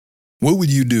What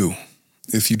would you do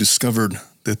if you discovered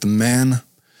that the man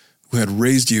who had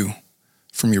raised you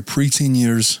from your preteen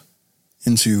years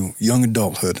into young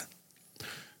adulthood,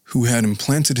 who had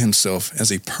implanted himself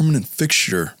as a permanent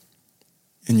fixture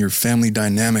in your family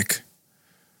dynamic,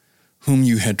 whom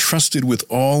you had trusted with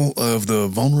all of the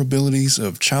vulnerabilities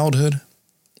of childhood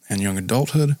and young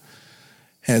adulthood,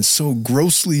 had so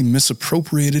grossly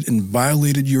misappropriated and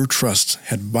violated your trust,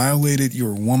 had violated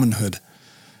your womanhood,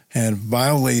 had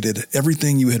violated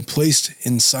everything you had placed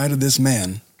inside of this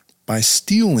man by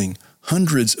stealing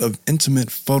hundreds of intimate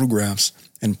photographs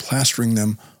and plastering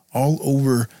them all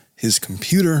over his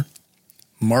computer,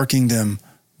 marking them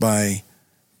by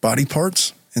body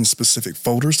parts in specific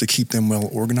folders to keep them well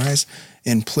organized,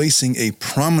 and placing a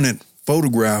prominent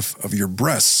photograph of your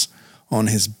breasts on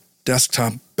his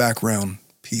desktop background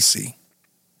PC.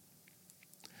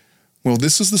 Well,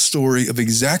 this is the story of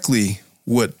exactly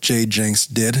what Jade Janks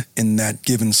did in that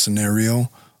given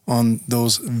scenario on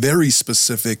those very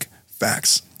specific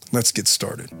facts. Let's get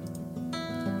started.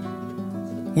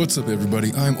 What's up,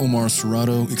 everybody? I'm Omar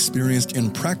Serrato, experienced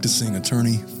and practicing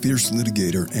attorney, fierce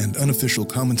litigator, and unofficial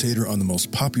commentator on the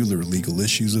most popular legal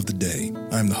issues of the day.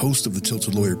 I'm the host of the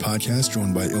Tilted Lawyer podcast,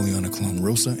 joined by Ileana Colon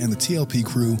Rosa and the TLP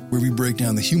crew, where we break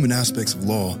down the human aspects of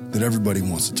law that everybody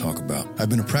wants to talk about. I've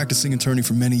been a practicing attorney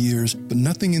for many years, but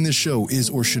nothing in this show is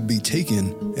or should be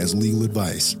taken as legal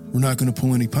advice. We're not going to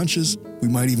pull any punches. We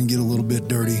might even get a little bit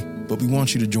dirty, but we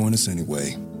want you to join us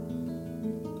anyway.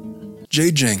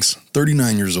 Jade Janks,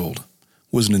 39 years old,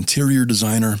 was an interior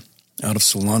designer out of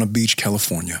Solana Beach,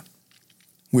 California,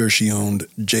 where she owned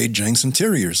Jade Janks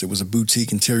Interiors. It was a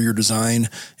boutique interior design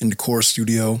and decor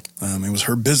studio. It was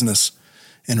her business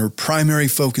and her primary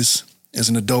focus as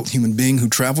an adult human being who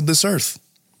traveled this earth.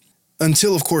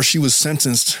 Until, of course, she was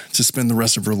sentenced to spend the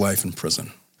rest of her life in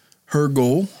prison. Her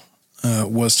goal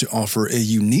was to offer a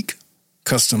unique,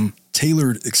 custom,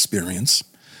 tailored experience.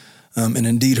 And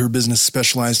indeed, her business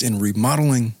specialized in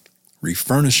remodeling,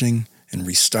 refurnishing, and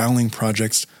restyling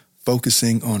projects,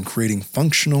 focusing on creating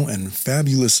functional and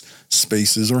fabulous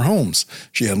spaces or homes.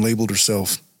 She had labeled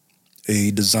herself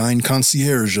a design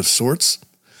concierge of sorts,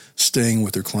 staying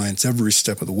with her clients every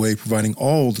step of the way, providing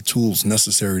all the tools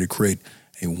necessary to create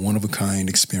a one-of-a-kind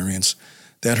experience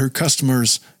that her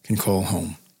customers can call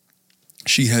home.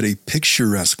 She had a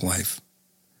picturesque life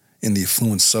in the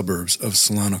affluent suburbs of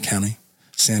Solano County,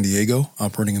 San Diego,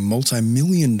 operating a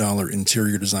multi-million-dollar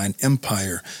interior design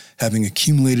empire, having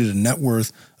accumulated a net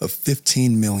worth of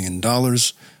 $15 million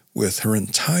with her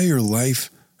entire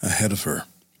life ahead of her.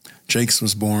 Janks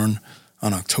was born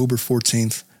on October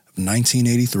 14th of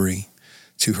 1983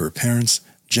 to her parents,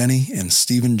 Jenny and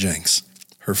Stephen Janks.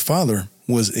 Her father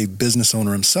was a business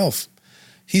owner himself.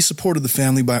 He supported the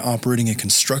family by operating a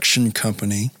construction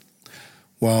company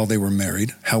while they were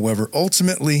married. However,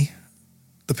 ultimately,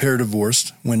 the pair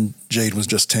divorced when Jade was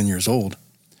just 10 years old.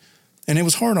 And it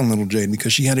was hard on little Jade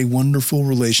because she had a wonderful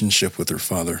relationship with her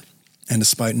father. And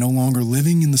despite no longer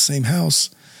living in the same house,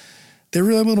 they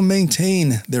were able to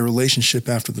maintain their relationship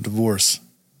after the divorce.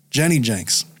 Jenny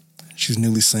Janks, she's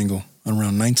newly single,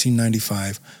 around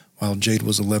 1995, while Jade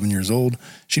was 11 years old,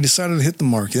 she decided to hit the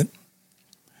market.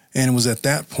 And it was at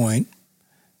that point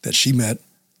that she met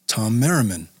Tom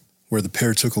Merriman, where the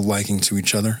pair took a liking to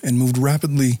each other and moved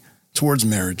rapidly towards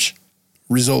marriage,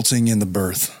 resulting in the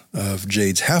birth of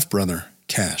Jade's half-brother,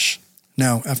 Cash.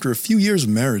 Now, after a few years of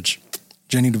marriage,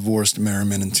 Jenny divorced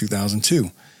Merriman in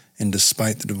 2002, and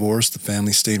despite the divorce, the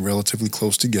family stayed relatively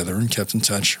close together and kept in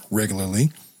touch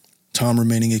regularly, Tom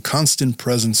remaining a constant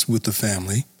presence with the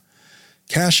family.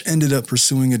 Cash ended up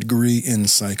pursuing a degree in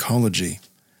psychology,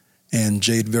 and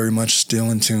Jade, very much still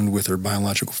in tune with her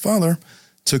biological father,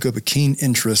 took up a keen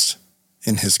interest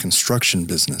in his construction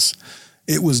business.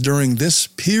 It was during this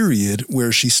period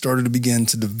where she started to begin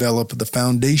to develop the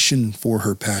foundation for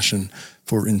her passion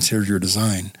for interior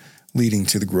design, leading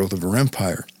to the growth of her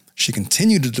empire. She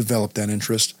continued to develop that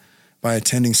interest by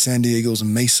attending San Diego's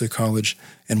Mesa College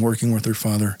and working with her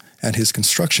father at his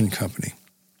construction company.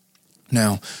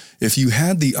 Now, if you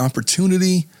had the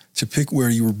opportunity to pick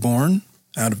where you were born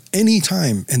out of any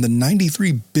time in the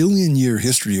 93 billion year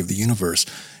history of the universe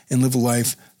and live a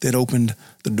life that opened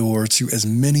the door to as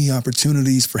many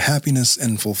opportunities for happiness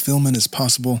and fulfillment as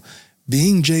possible,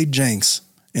 being Jade Janks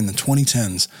in the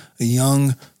 2010s, a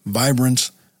young, vibrant,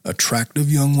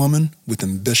 attractive young woman with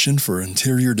ambition for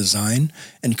interior design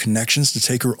and connections to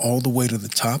take her all the way to the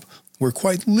top, where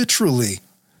quite literally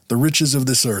the riches of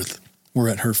this earth were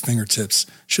at her fingertips,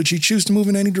 should she choose to move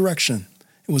in any direction.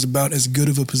 It was about as good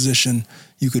of a position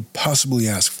you could possibly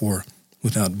ask for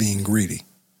without being greedy.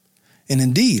 And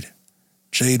indeed,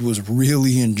 Jade was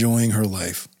really enjoying her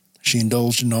life. She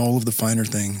indulged in all of the finer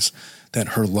things that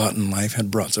her lot in life had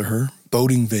brought to her: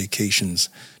 boating vacations,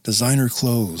 designer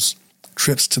clothes,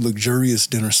 trips to luxurious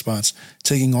dinner spots,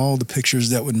 taking all the pictures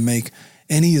that would make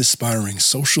any aspiring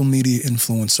social media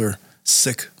influencer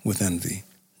sick with envy.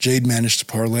 Jade managed to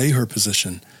parlay her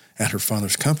position at her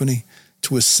father's company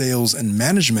to a sales and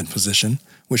management position,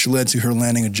 which led to her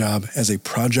landing a job as a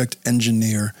project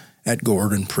engineer at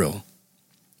Gordon Prill.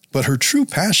 But her true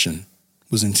passion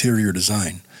was interior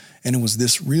design, and it was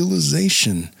this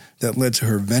realization that led to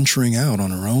her venturing out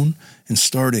on her own and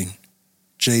starting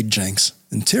Jade Janks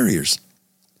Interiors.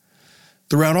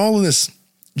 Throughout all of this,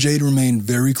 Jade remained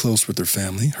very close with her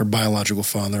family, her biological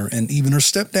father, and even her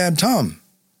stepdad, Tom,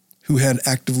 who had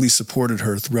actively supported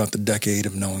her throughout the decade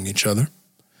of knowing each other.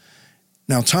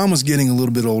 Now, Tom was getting a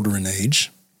little bit older in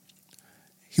age.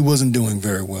 He wasn't doing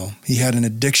very well. He had an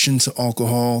addiction to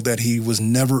alcohol that he was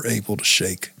never able to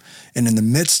shake. And in the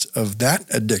midst of that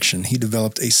addiction, he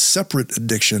developed a separate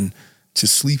addiction to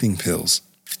sleeping pills.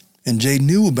 And Jade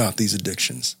knew about these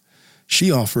addictions.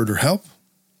 She offered her help.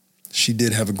 She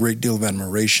did have a great deal of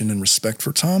admiration and respect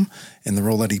for Tom and the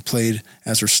role that he played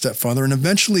as her stepfather. And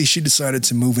eventually she decided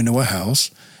to move into a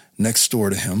house next door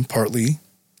to him, partly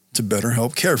to better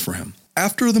help care for him.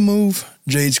 After the move,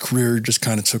 Jade's career just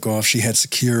kind of took off. She had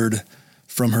secured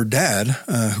from her dad,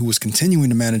 who was continuing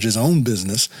to manage his own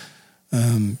business.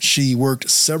 She worked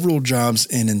several jobs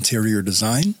in interior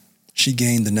design. She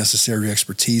gained the necessary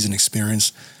expertise and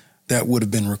experience that would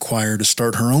have been required to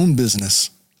start her own business,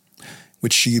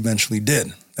 which she eventually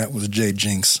did. That was Jade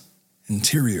Janks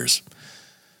Interiors.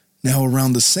 Now,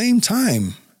 around the same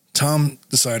time, Tom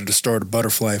decided to start a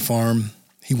butterfly farm.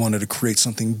 He wanted to create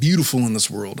something beautiful in this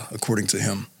world, according to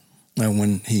him,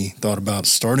 when he thought about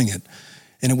starting it.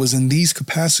 And it was in these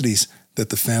capacities that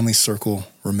the family circle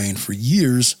remained for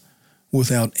years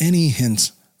without any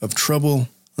hint of trouble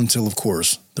until, of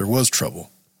course, there was trouble.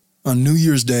 On New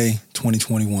Year's Day,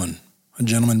 2021, a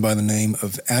gentleman by the name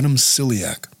of Adam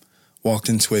Ciliak walked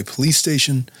into a police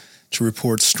station to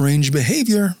report strange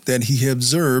behavior that he had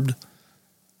observed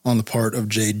on the part of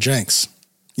Jade Janks.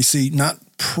 You see, not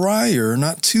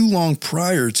too long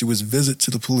prior to his visit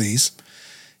to the police,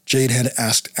 Jade had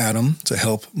asked Adam to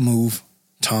help move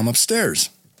Tom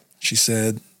upstairs. She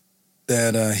said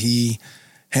that he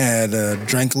had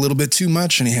drank a little bit too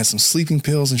much and he had some sleeping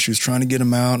pills and she was trying to get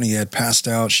him out and he had passed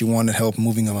out. She wanted help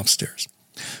moving him upstairs.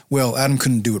 Well, Adam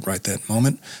couldn't do it right that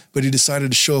moment, but he decided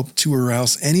to show up to her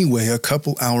house anyway a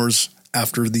couple hours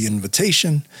after the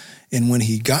invitation. And when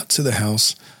he got to the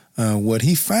house, what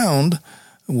he found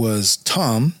was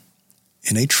Tom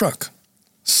in a truck,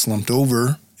 slumped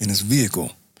over in his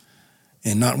vehicle.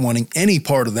 And not wanting any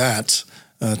part of that,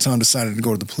 Tom decided to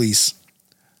go to the police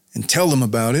and tell them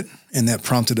about it, and that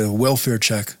prompted a welfare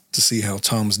check to see how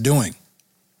Tom was doing.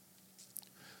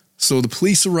 So the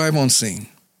police arrive on scene.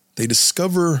 They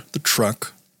discover the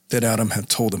truck that Adam had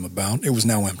told them about. It was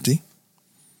now empty.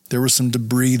 There was some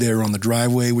debris there on the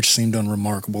driveway, which seemed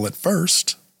unremarkable at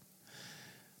first.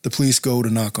 The police go to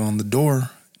knock on the door.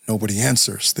 Nobody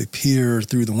answers. They peer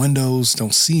through the windows,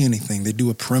 don't see anything. They do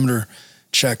a perimeter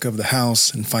check of the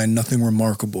house and find nothing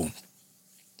remarkable.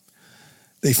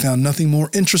 They found nothing more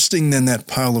interesting than that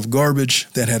pile of garbage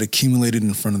that had accumulated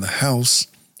in front of the house,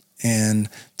 and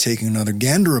taking another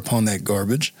gander upon that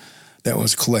garbage that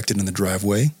was collected in the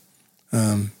driveway,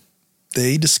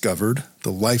 they discovered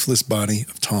the lifeless body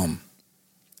of Tom.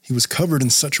 He was covered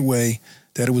in such a way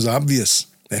that it was obvious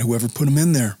that whoever put him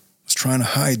in there was trying to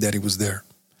hide that he was there.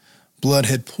 Blood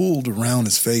had pooled around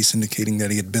his face, indicating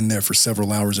that he had been there for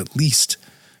several hours at least.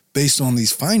 Based on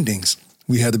these findings,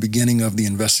 we had the beginning of the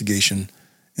investigation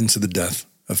into the death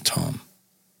of Tom.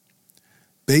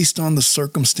 Based on the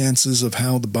circumstances of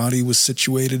how the body was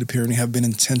situated, appearing to have been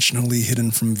intentionally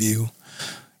hidden from view,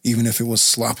 even if it was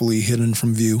sloppily hidden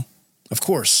from view, of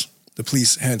course, the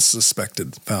police had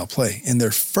suspected foul play, and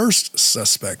their first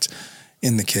suspect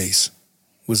in the case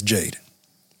was Jade.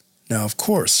 Now, of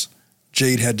course,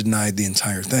 Jade had denied the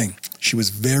entire thing. She was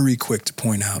very quick to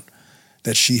point out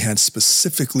that she had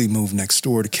specifically moved next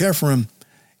door to care for him,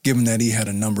 given that he had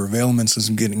a number of ailments as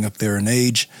getting up there in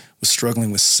age, was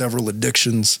struggling with several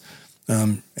addictions,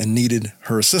 and needed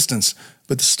her assistance.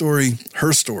 But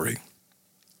her story,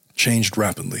 changed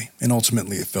rapidly, and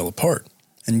ultimately it fell apart.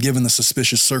 And given the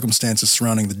suspicious circumstances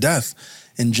surrounding the death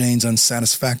and Jane's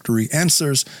unsatisfactory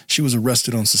answers, she was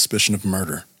arrested on suspicion of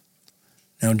murder.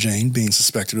 Now, Jane, being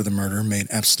suspected of the murder, made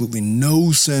absolutely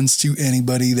no sense to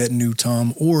anybody that knew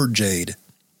Tom or Jade.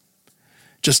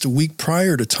 Just a week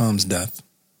prior to Tom's death,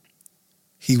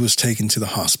 he was taken to the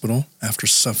hospital after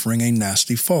suffering a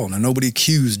nasty fall. Now, nobody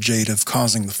accused Jade of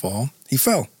causing the fall. He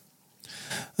fell.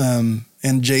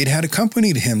 And Jade had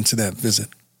accompanied him to that visit.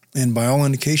 And by all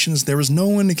indications, there was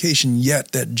no indication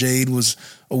yet that Jade was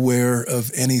aware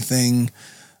of anything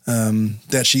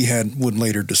that she would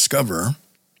later discover.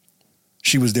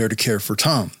 She was there to care for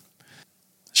Tom.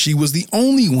 She was the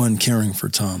only one caring for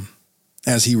Tom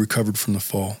as he recovered from the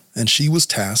fall, and she was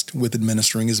tasked with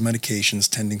administering his medications,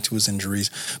 tending to his injuries.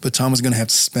 But Tom was going to have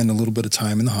to spend a little bit of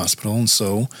time in the hospital, and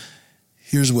so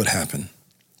here's what happened.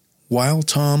 While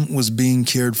Tom was being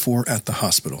cared for at the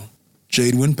hospital,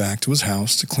 Jade went back to his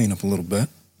house to clean up a little bit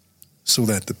so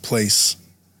that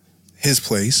his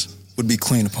place, would be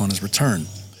clean upon his return.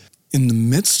 In the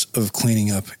midst of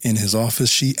cleaning up in his office,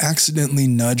 she accidentally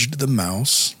nudged the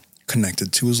mouse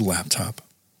connected to his laptop,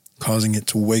 causing it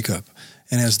to wake up.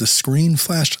 And as the screen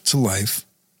flashed to life,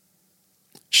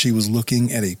 she was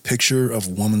looking at a picture of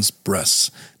a woman's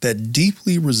breasts that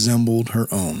deeply resembled her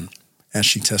own. As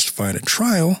she testified at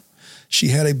trial, she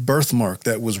had a birthmark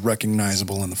that was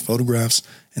recognizable in the photographs,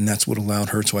 and that's what allowed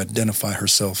her to identify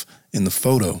herself in the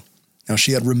photo. Now,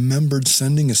 she had remembered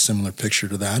sending a similar picture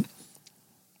to that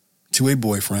to a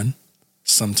boyfriend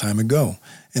some time ago,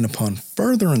 and upon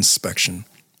further inspection,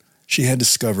 she had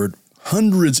discovered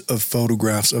hundreds of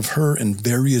photographs of her in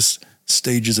various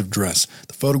stages of dress.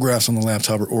 The photographs on the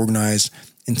laptop are organized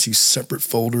into separate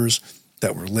folders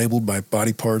that were labeled by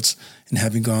body parts, and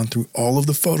having gone through all of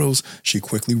the photos, she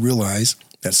quickly realized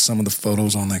that some of the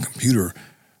photos on that computer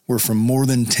were from more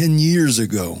than 10 years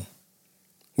ago,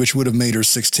 which would have made her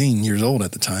 16 years old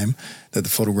at the time that the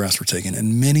photographs were taken.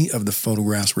 And many of the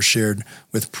photographs were shared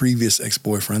with previous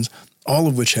ex-boyfriends, all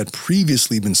of which had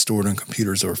previously been stored on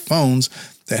computers or phones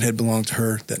that had belonged to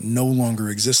her that no longer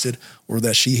existed, or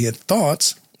that she had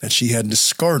thought that she had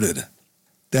discarded.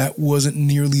 That wasn't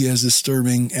nearly as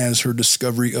disturbing as her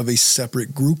discovery of a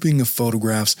separate grouping of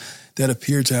photographs that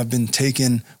appeared to have been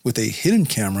taken with a hidden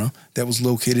camera that was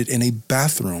located in a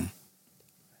bathroom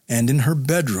and in her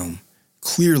bedroom,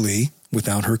 clearly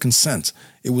without her consent.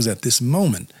 It was at this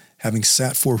moment, having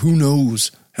sat for who knows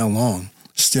how long,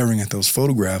 staring at those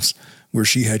photographs, where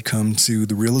she had come to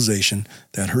the realization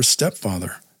that her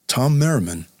stepfather, Tom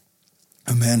Merriman,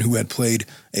 a man who had played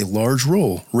a large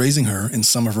role raising her in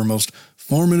some of her most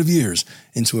formative years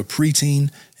into a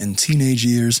preteen and teenage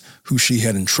years, who she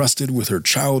had entrusted with her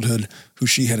childhood, who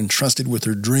she had entrusted with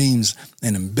her dreams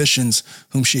and ambitions,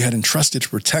 whom she had entrusted to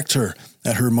protect her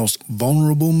at her most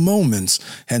vulnerable moments,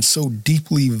 had so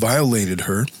deeply violated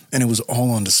her, and it was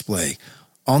all on display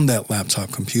on that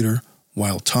laptop computer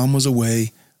while Tom was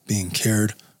away being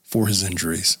cared for his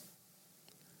injuries.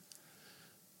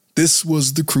 This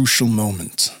was the crucial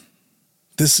moment.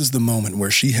 This is the moment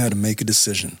where she had to make a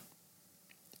decision.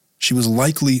 She was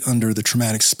likely under the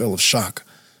traumatic spell of shock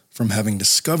from having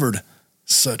discovered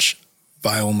such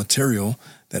vile material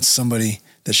that somebody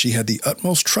that she had the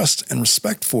utmost trust and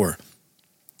respect for.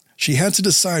 She had to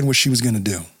decide what she was going to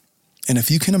do. And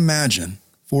if you can imagine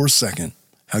for a second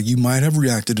how you might have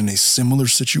reacted in a similar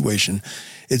situation,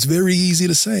 it's very easy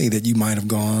to say that you might have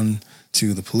gone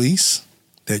to the police,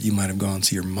 that you might have gone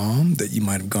to your mom, that you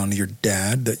might have gone to your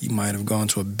dad, that you might have gone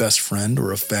to a best friend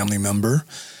or a family member,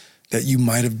 that you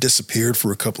might have disappeared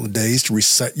for a couple of days to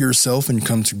reset yourself and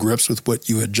come to grips with what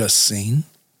you had just seen.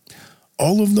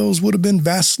 All of those would have been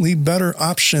vastly better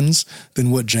options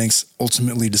than what Janks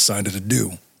ultimately decided to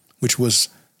do, which was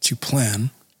to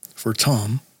plan for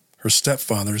Tom, her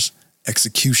stepfather's,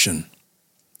 execution.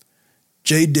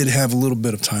 Jade did have a little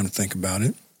bit of time to think about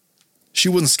it. She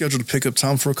wasn't scheduled to pick up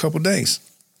Tom for a couple of days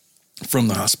from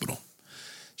the hospital.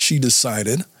 She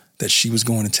decided that she was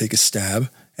going to take a stab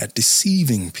at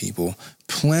deceiving people,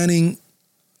 planning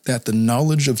that the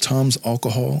knowledge of Tom's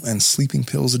alcohol and sleeping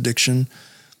pills addiction,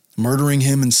 murdering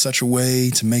him in such a way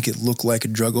to make it look like a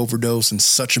drug overdose in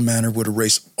such a manner would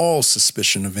erase all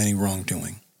suspicion of any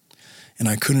wrongdoing. And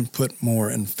I couldn't put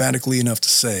more emphatically enough to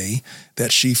say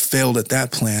that she failed at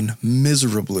that plan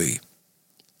miserably.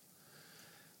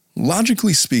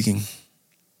 Logically speaking,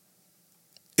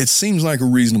 it seems like a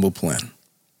reasonable plan.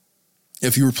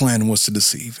 If your plan was to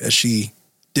deceive, as she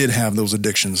did have those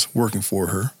addictions working for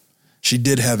her, she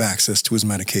did have access to his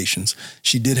medications,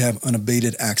 she did have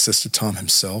unabated access to Tom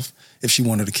himself if she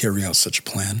wanted to carry out such a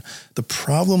plan. The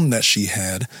problem that she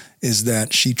had is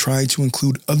that she tried to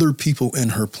include other people in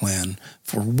her plan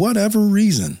for whatever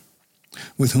reason,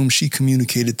 with whom she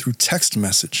communicated through text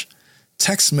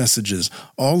messages,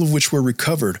 all of which were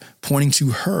recovered, pointing to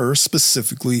her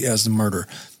specifically as the murderer,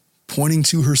 pointing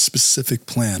to her specific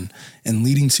plan and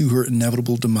leading to her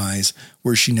inevitable demise,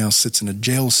 where she now sits in a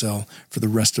jail cell for the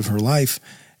rest of her life.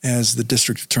 As the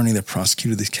district attorney that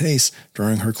prosecuted the case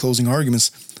during her closing arguments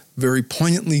very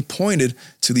poignantly pointed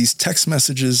to these text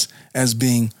messages as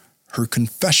being her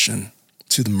confession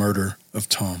to the murder of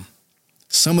Tom.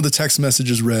 Some of the text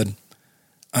messages read,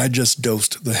 "I just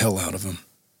dosed the hell out of him.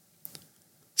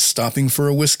 Stopping for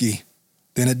a whiskey,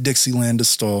 then at Dixieland to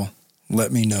stall,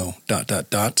 let me know, ...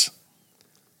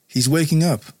 He's waking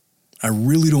up. I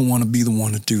really don't want to be the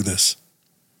one to do this.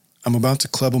 I'm about to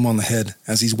club him on the head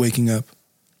as he's waking up.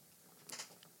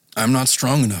 I'm not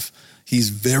strong enough. He's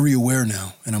very aware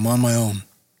now, and I'm on my own.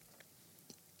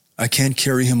 I can't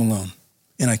carry him alone,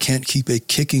 and I can't keep a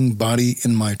kicking body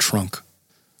in my trunk."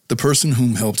 The person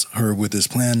whom helped her with this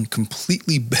plan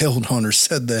completely bailed on her,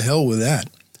 said the hell with that.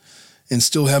 And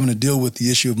still having to deal with the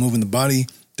issue of moving the body,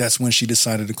 that's when she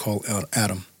decided to call out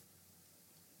Adam,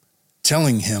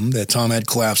 telling him that Tom had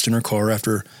collapsed in her car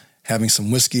after having some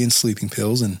whiskey and sleeping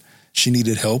pills, and she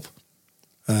needed help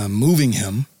moving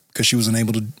him because she was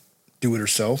unable to do it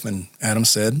herself. And Adam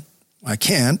said, "I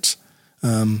can't."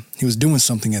 He was doing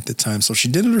something at the time, so she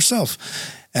did it herself.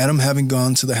 Adam, having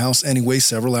gone to the house anyway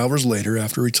several hours later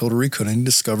after he told her he couldn't, he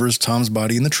discovers Tom's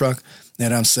body in the truck.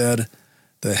 Adam said,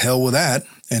 "The hell with that,"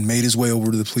 and made his way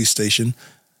over to the police station.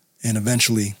 And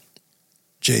eventually,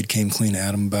 Jade came clean to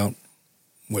Adam about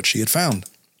what she had found.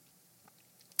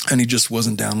 And he just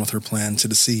wasn't down with her plan to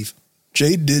deceive.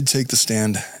 Jade did take the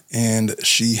stand, and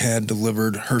she had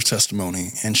delivered her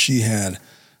testimony, and she had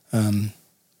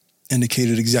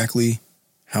indicated exactly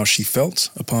how she felt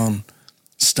upon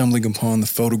stumbling upon the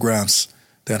photographs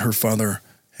that her father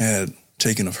had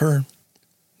taken of her,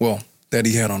 well, that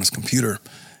he had on his computer.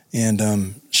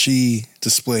 And she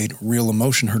displayed real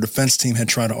emotion. Her defense team had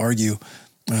tried to argue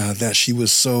that she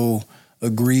was so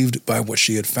aggrieved by what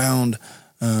she had found.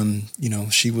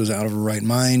 She was out of her right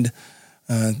mind.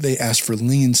 They asked for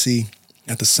leniency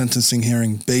at the sentencing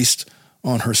hearing based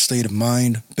on her state of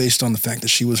mind, based on the fact that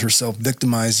she was herself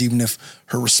victimized, even if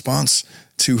her response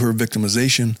to her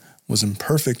victimization was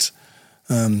imperfect.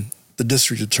 The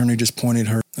district attorney just pointed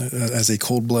her as a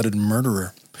cold-blooded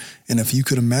murderer. And if you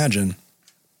could imagine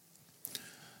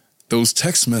those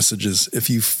text messages, if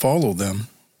you follow them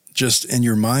just in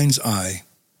your mind's eye,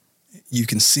 you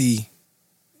can see,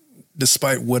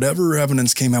 despite whatever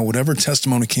evidence came out, whatever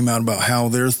testimony came out about how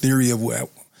their theory of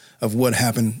what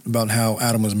happened, about how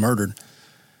Adam was murdered,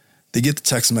 they get the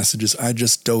text messages, "I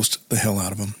just dosed the hell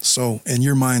out of him." So in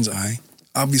your mind's eye,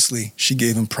 obviously she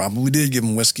probably did give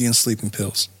him whiskey and sleeping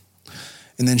pills.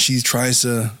 And then she tries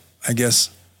to, I guess,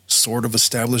 sort of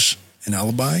establish an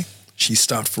alibi. She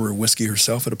stopped for a whiskey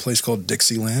herself at a place called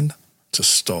Dixieland to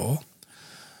stall.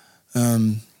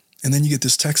 And then you get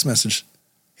this text message,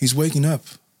 "He's waking up,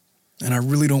 and I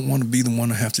really don't want to be the one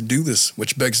to have to do this,"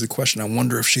 which begs the question, I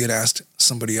wonder if she had asked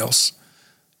somebody else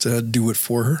to do it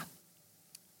for her.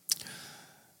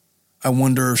 I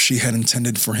wonder if she had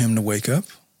intended for him to wake up.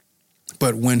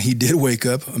 But when he did wake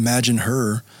up, imagine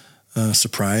her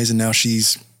surprise, and now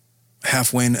she's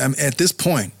halfway in. At this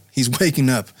point, he's waking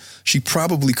up. She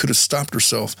probably could have stopped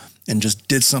herself and just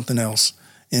did something else,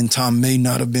 and Tom may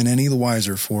not have been any the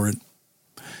wiser for it.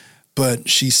 But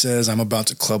she says, "I'm about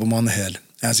to club him on the head,"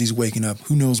 as he's waking up.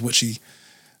 Who knows what she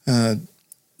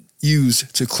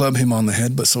used to club him on the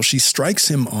head, but so she strikes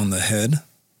him on the head.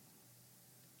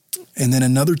 And then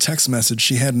another text message,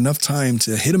 she had enough time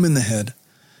to hit him in the head.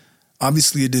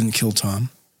 Obviously, it didn't kill Tom,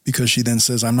 because she then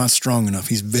says, "I'm not strong enough.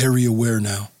 He's very aware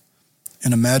now."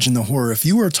 And imagine the horror. If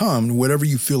you are Tom, whatever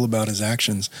you feel about his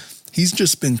actions, he's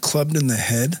just been clubbed in the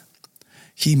head.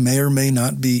 He may or may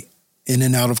not be in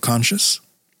and out of conscious.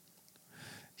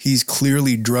 He's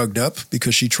clearly drugged up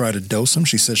because she tried to dose him.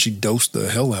 She says she dosed the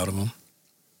hell out of him.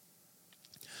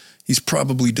 He's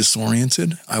probably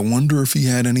disoriented. I wonder if he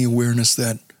had any awareness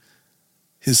that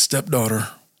his stepdaughter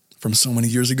from so many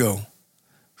years ago,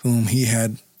 whom he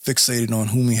had fixated on,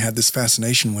 whom he had this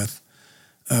fascination with,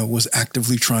 was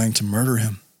actively trying to murder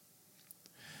him.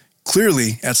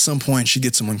 Clearly, at some point, she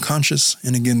gets him unconscious.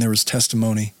 And again, there was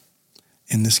testimony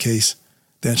in this case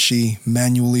that she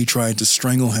manually tried to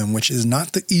strangle him, which is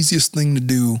not the easiest thing to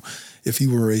do if you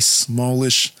were a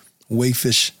smallish,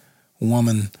 waifish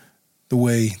woman the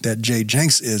way that Jade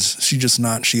Janks is.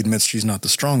 She admits she's not the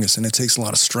strongest, and it takes a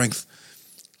lot of strength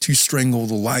to strangle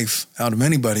the life out of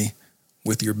anybody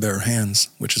with your bare hands,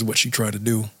 which is what she tried to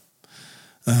do.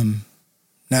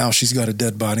 Now she's got a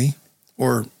dead body,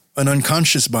 or an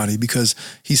unconscious body, because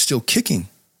he's still kicking.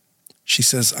 She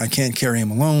says, "I can't carry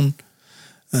him alone."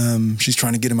 She's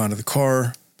trying to get him out of the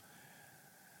car.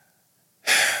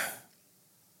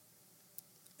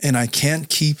 "And I can't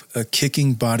keep a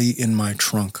kicking body in my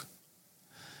trunk."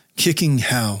 Kicking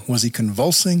how? Was he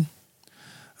convulsing?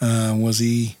 Was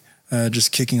he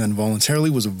just kicking involuntarily?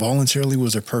 Was it voluntarily?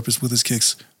 Was there purpose with his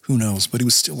kicks? Who knows? But he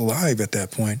was still alive at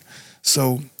that point.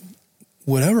 So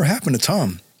whatever happened to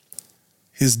Tom,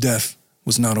 his death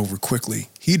was not over quickly.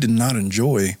 He did not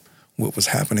enjoy what was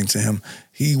happening to him.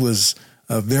 He was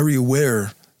very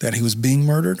aware that he was being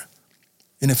murdered.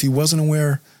 And if he wasn't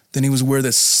aware, then he was aware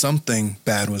that something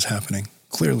bad was happening,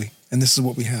 clearly. And this is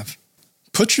what we have.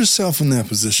 Put yourself in that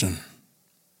position.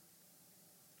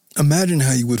 Imagine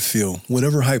how you would feel,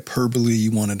 whatever hyperbole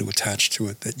you wanted to attach to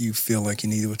it, that you feel like you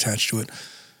need to attach to it.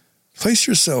 Place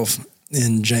yourself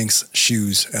in Janks'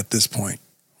 shoes at this point,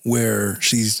 where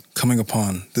she's coming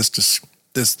upon this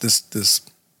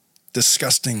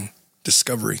disgusting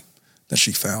discovery that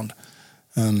she found.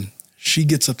 She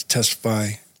gets up to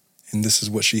testify, and this is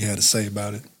what she had to say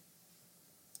about it.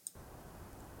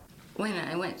 When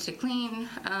I went to clean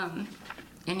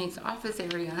in his office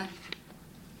area,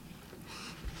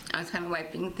 I was kind of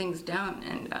wiping things down,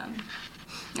 and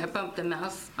I bumped the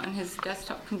mouse on his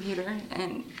desktop computer,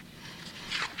 and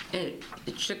it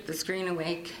shook the screen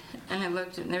awake. And I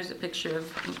looked, and there's a picture of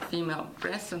female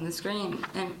breasts on the screen,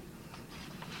 and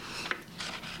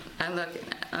I look,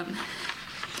 and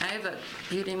I have a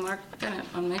beauty mark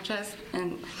on my chest,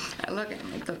 and I look,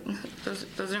 and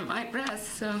those are my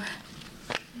breasts. So.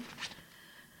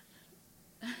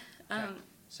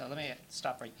 So let me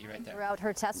stop you right there. Throughout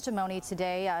her testimony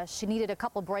today, she needed a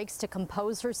couple breaks to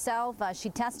compose herself. She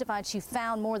testified she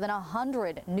found more than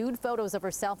 100 nude photos of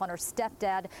herself on her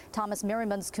stepdad, Thomas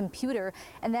Merriman's computer,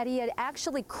 and that he had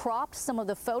actually cropped some of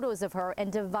the photos of her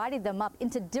and divided them up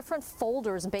into different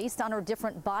folders based on her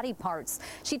different body parts.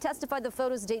 She testified the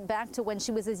photos date back to when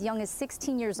she was as young as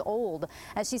 16 years old.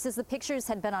 As she says, the pictures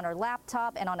had been on her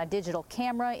laptop and on a digital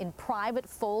camera in private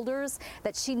folders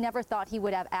that she never thought he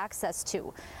would have access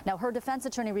to. Now, her defense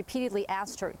attorney repeatedly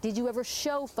asked her, did you ever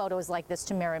show photos like this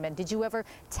to Merriman? Did you ever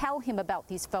tell him about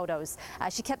these photos?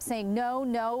 She kept saying,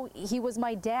 no, he was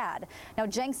my dad. Now,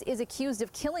 Janks is accused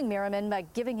of killing Merriman by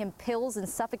giving him pills and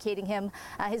suffocating him.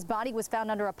 His body was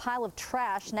found under a pile of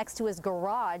trash next to his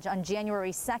garage on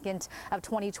January 2nd of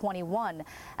 2021.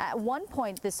 At one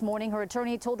point this morning, her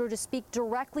attorney told her to speak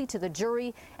directly to the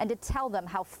jury and to tell them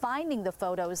how finding the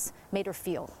photos made her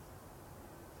feel.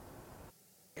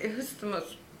 It was the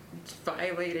most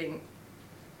violating,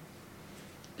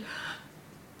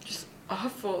 just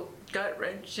awful,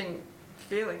 gut-wrenching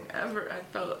feeling ever.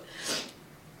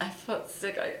 I felt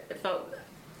sick. I felt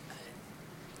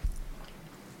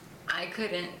I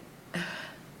couldn't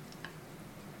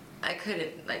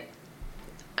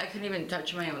even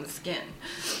touch my own skin.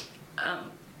 I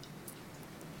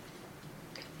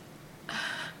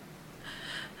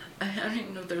don't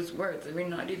even know if there's words. I mean,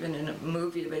 not even in a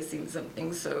movie have I seen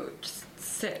something so just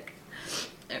sick.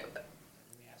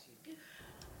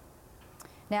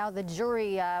 Now, the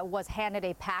jury was handed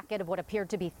a packet of what appeared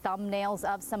to be thumbnails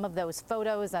of some of those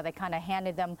photos. They kind of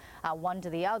handed them one to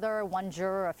the other. One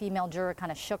juror, a female juror,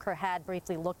 kind of shook her head,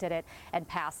 briefly looked at it, and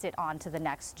passed it on to the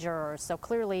next juror. So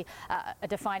clearly a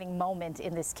defining moment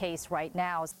in this case right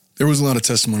now. There was a lot of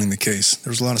testimony in the case. There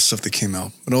was a lot of stuff that came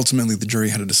out, but ultimately the jury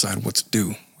had to decide what to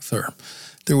do with her.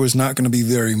 There was not going to be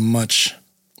very much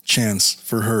chance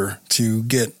for her to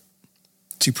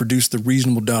produce the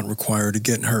reasonable doubt required to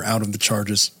get her out of the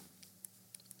charges.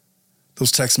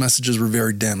 Those text messages were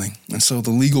very damning, and so the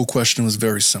legal question was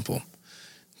very simple.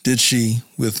 Did she,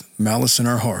 with malice in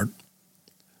her heart,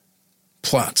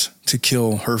 plot to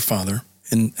kill her father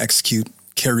and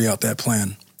carry out that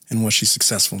plan, and was she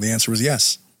successful? The answer was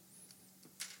yes.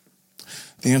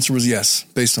 The answer was yes,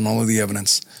 based on all of the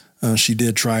evidence. She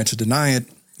did try to deny it,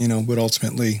 but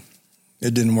ultimately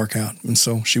it didn't work out, and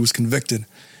so she was convicted.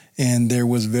 And there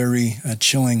was very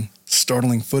chilling,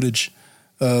 startling footage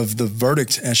of the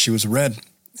verdict as she was read.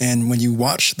 And when you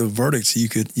watch the verdict,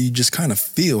 you just kind of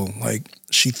feel like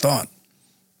she thought,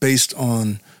 based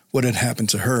on what had happened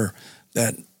to her,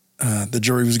 that the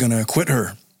jury was going to acquit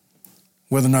her,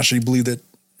 whether or not she believed that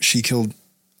she killed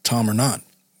Tom or not.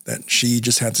 That she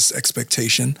just had this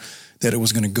expectation that it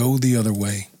was going to go the other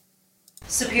way.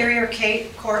 Superior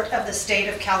Court of the State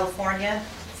of California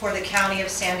for the County of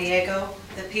San Diego,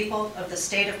 the people of the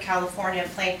State of California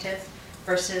plaintiff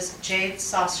versus Jade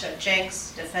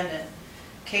Janks, defendant.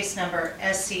 Case number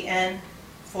SCN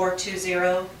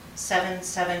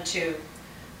 420772.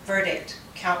 Verdict,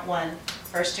 count 1,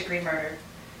 first-degree murder.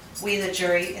 We, the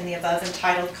jury, in the above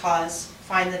entitled cause,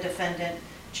 find the defendant,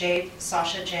 Jade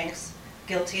Janks,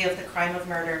 guilty of the crime of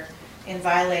murder in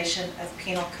violation of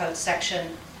Penal Code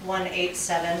Section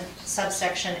 187,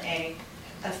 subsection A,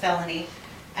 a felony,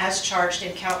 as charged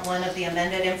in count 1 of the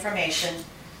amended information,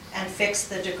 and fix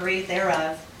the degree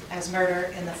thereof as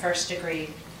murder in the first degree.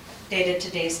 Dated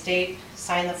today's date,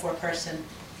 signed the foreperson.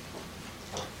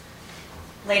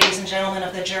 Ladies and gentlemen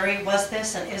of the jury, was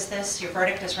this and is this your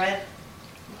verdict as read?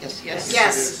 Yes.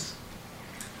 Yes.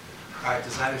 All right,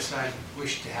 does either side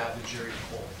wish to have the jury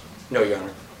polled? No, Your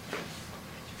Honor.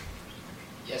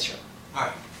 Yes, sir. All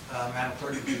right, Madam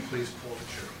Clerk, would you please poll the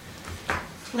jury?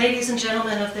 Ladies and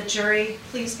gentlemen of the jury,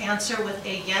 please answer with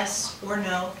a yes or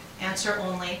no, answer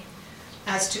only,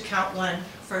 as to count 1,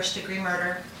 first-degree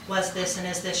murder. Was this and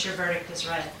is this your verdict as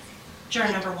read?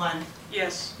 Juror number 1.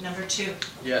 Yes. Number 2.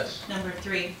 Yes. Number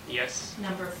 3. Yes.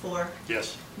 Number 4.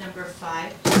 Yes. Number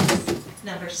 5.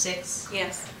 Number 6.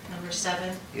 Yes. Number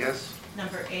 7. Yes.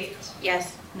 Number 8.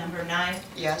 Yes. Number 9.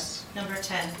 Yes. Number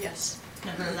 10. Yes.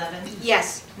 Number 11.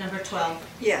 Yes. Number 12.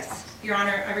 Yes. Your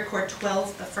Honor, I record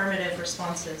 12 affirmative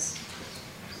responses.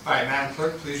 All right, Madam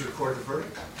Clerk, please record the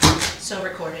verdict. So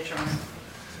recorded, Your Honor.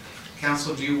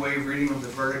 Counsel, do you waive reading of the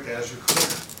verdict as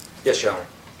recorded? Yes, Your Honor.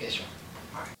 Yes, sir.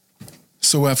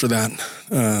 So after that,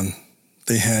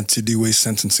 they had to do a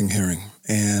sentencing hearing,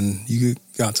 and you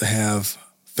got to have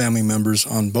family members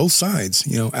on both sides,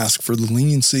 ask for the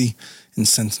leniency in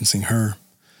sentencing her.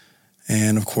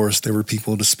 And of course, there were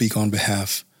people to speak on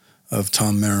behalf of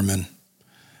Tom Merriman.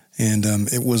 And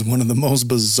it was one of the most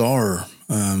bizarre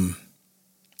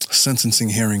sentencing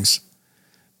hearings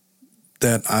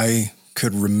that I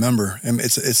could remember. And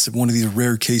it's one of these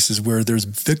rare cases where there's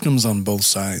victims on both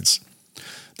sides.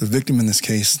 The victim in this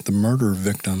case, the murder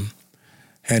victim,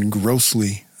 had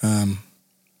grossly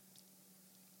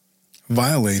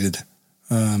violated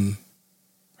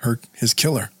his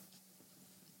killer.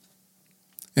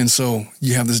 And so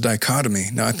you have this dichotomy.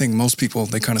 Now, I think most people,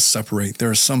 they kind of separate. There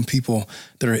are some people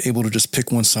that are able to just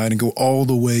pick one side and go all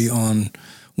the way on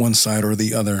one side or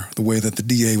the other, the way that the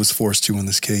DA was forced to in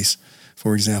this case.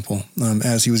 For example,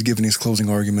 as he was giving his closing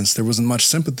arguments, there wasn't much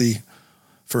sympathy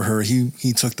for her.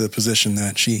 He took the position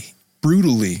that she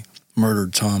brutally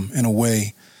murdered Tom in a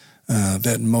way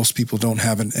that most people don't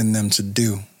have it in them to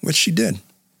do, which she did.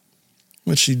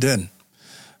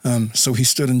 So he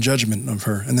stood in judgment of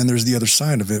her. And then there's the other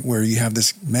side of it where you have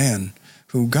this man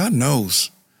who, God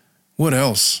knows what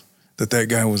else that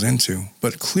guy was into,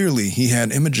 but clearly he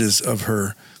had images of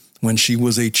her when she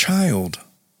was a child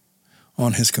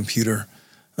on his computer,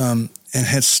 and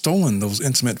had stolen those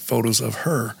intimate photos of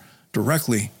her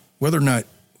directly. Whether or not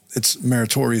it's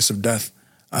meritorious of death,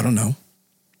 I don't know.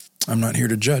 I'm not here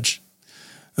to judge.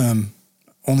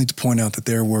 Only to point out that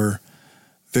there were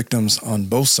victims on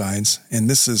both sides, and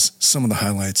this is some of the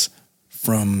highlights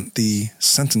from the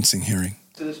sentencing hearing.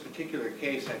 To this particular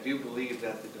case, I do believe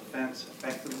that the defense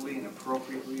effectively and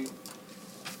appropriately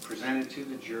presented to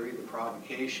the jury the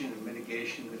provocation and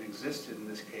mitigation that existed in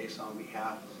this case on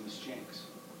behalf of Ms. Janks.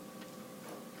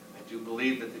 I do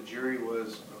believe that the jury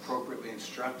was appropriately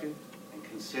instructed and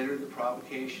considered the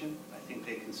provocation. I think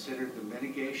they considered the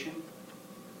mitigation.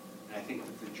 And I think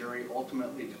that the jury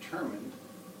ultimately determined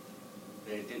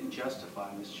that it didn't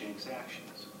justify Ms. Janks'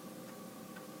 actions.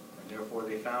 And therefore,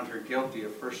 they found her guilty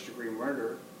of first-degree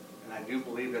murder, and I do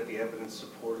believe that the evidence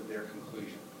supported their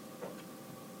conclusion.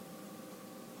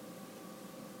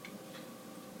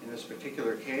 In this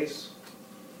particular case,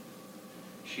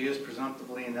 she is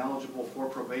presumptively ineligible for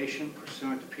probation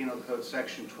pursuant to Penal Code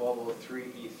Section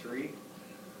 1203E3.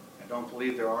 I don't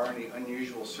believe there are any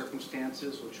unusual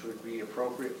circumstances which would be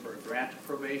appropriate for a grant of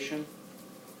probation.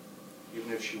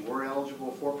 Even if she were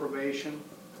eligible for probation,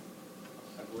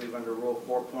 I believe under Rule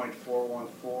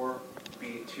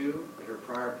 4.414B2 that her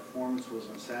prior performance was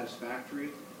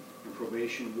unsatisfactory and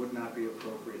probation would not be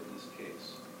appropriate in this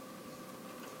case.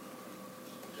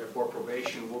 Therefore,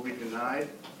 probation will be denied.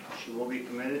 She will be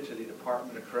committed to the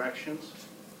Department of Corrections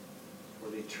for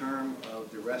the term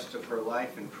of the rest of her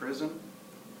life in prison,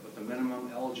 with a minimum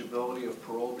eligibility of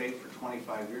parole date for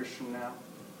 25 years from now.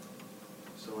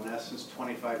 So in essence,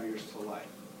 25 years to life.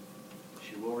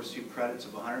 She will receive credits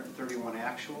of 131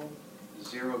 actual,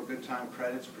 0 good time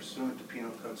credits pursuant to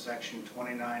Penal Code Section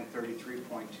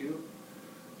 2933.2,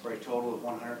 for a total of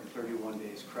 131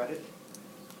 days credit.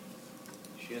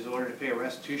 She is ordered to pay a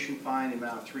restitution fine in the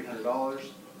amount of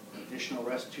 $300, an additional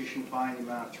restitution fine in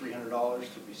the amount of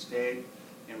 $300 to be stayed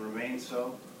and remain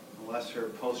so unless her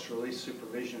post-release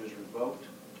supervision is revoked.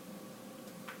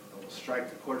 I will strike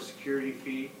the court security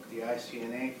fee, the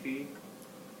ICNA fee.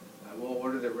 I will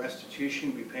order that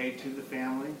restitution be paid to the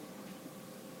family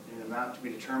in an amount to be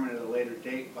determined at a later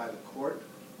date by the court.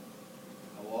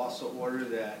 I will also order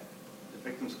that the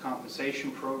Victims'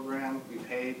 Compensation Program be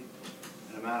paid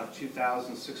an amount of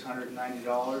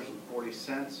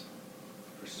 $2,690.40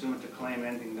 pursuant to claim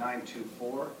ending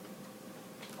 924.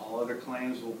 All other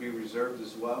claims will be reserved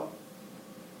as well.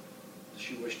 Does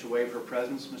she wish to waive her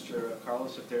presence, Mr.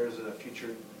 Carlos, if there is a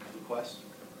future request?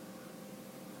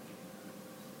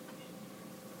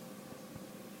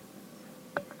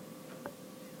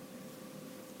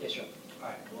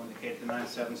 indicate the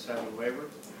 977 waiver.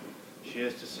 She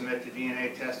is to submit to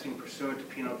DNA testing pursuant to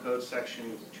Penal Code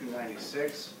Section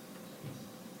 296.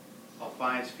 All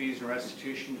fines, fees, and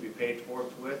restitution to be paid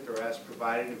forthwith or as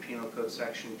provided in Penal Code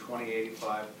Section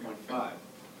 2085.5.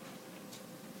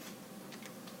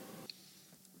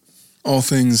 All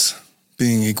things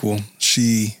being equal,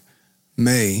 she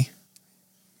may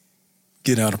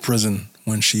get out of prison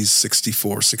when she's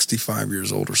 64, 65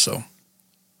 years old or so.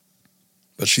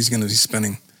 But she's going to be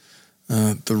spending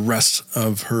the rest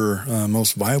of her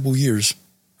most viable years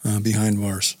behind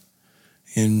bars.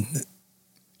 And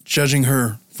judging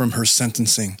her from her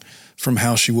sentencing, from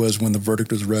how she was when the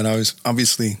verdict was read,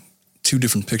 obviously two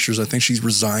different pictures. I think she's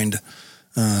resigned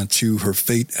to her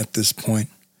fate at this point.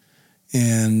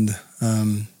 And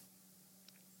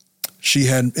she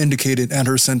had indicated at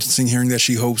her sentencing hearing that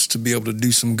she hopes to be able to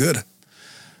do some good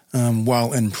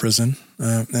while in prison,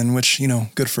 and which,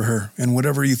 good for her. And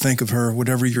whatever you think of her,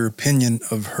 whatever your opinion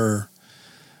of her,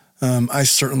 I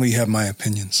certainly have my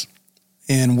opinions.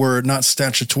 And were it not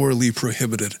statutorily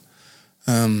prohibited,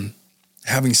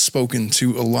 having spoken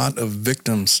to a lot of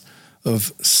victims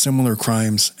of similar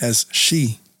crimes as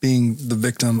she being the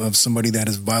victim of somebody that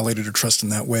has violated her trust in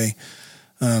that way,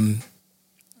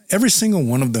 every single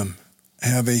one of them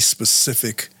have a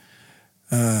specific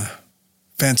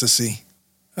fantasy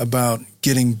about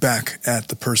getting back at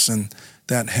the person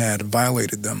that had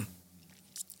violated them.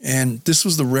 And this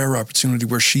was the rare opportunity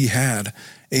where she had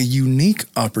a unique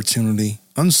opportunity,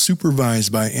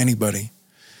 unsupervised by anybody,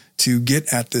 to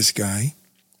get at this guy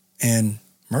and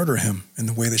murder him in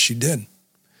the way that she did.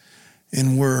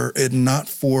 And were it not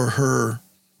for her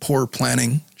poor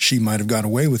planning, she might have got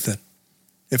away with it.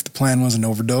 If the plan was an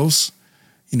overdose,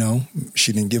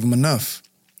 she didn't give him enough.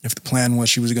 If the plan was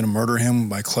she was going to murder him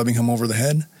by clubbing him over the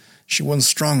head, she wasn't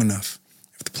strong enough.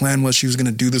 If the plan was she was going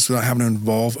to do this without having to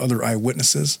involve other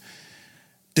eyewitnesses,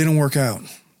 didn't work out.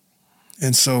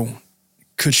 And so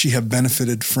could she have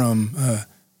benefited from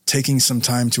taking some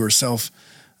time to herself,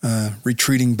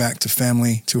 retreating back to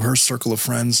family, to her circle of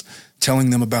friends, telling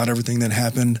them about everything that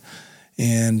happened,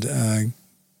 and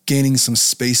gaining some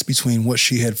space between what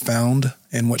she had found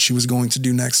and what she was going to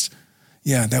do next?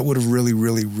 Yeah, that would have really,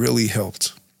 really, really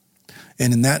helped.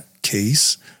 And in that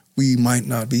case, we would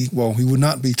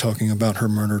not be talking about her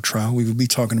murder trial. We would be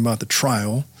talking about the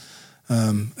trial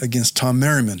against Tom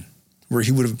Merriman, where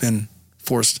he would have been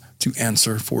forced to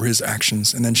answer for his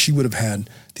actions. And then she would have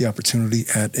had the opportunity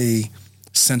at a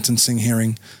sentencing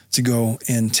hearing to go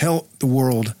and tell the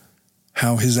world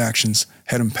how his actions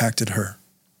had impacted her.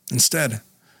 Instead,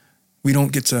 we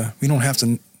don't have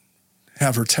to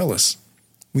have her tell us.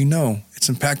 We know it's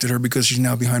impacted her because she's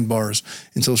now behind bars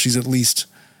until she's at least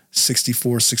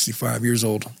 64, 65 years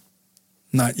old.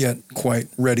 Not yet quite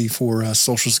ready for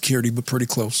Social Security, but pretty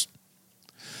close.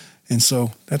 And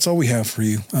so that's all we have for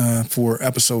you for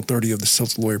episode 30 of the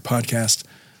Tilted Lawyer podcast.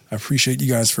 I appreciate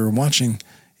you guys for watching,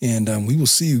 and we will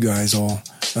see you guys all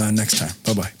next time.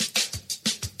 Bye-bye.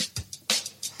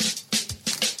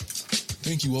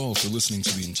 Thank you all for listening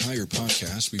to the entire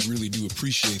podcast. We really do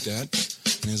appreciate that.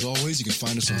 And as always, you can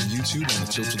find us on YouTube on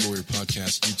the Tilted Lawyer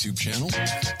Podcast YouTube channel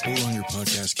or on your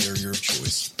podcast carrier of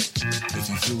choice. If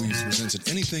you feel we've presented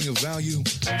anything of value,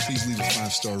 please leave a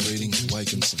 5-star rating,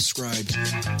 like, and subscribe.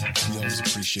 We always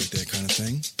appreciate that kind of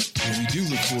thing. And we do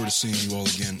look forward to seeing you all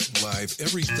again live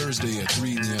every Thursday at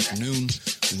 3 in the afternoon.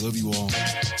 We love you all.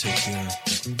 Take care.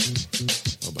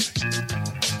 Bye-bye.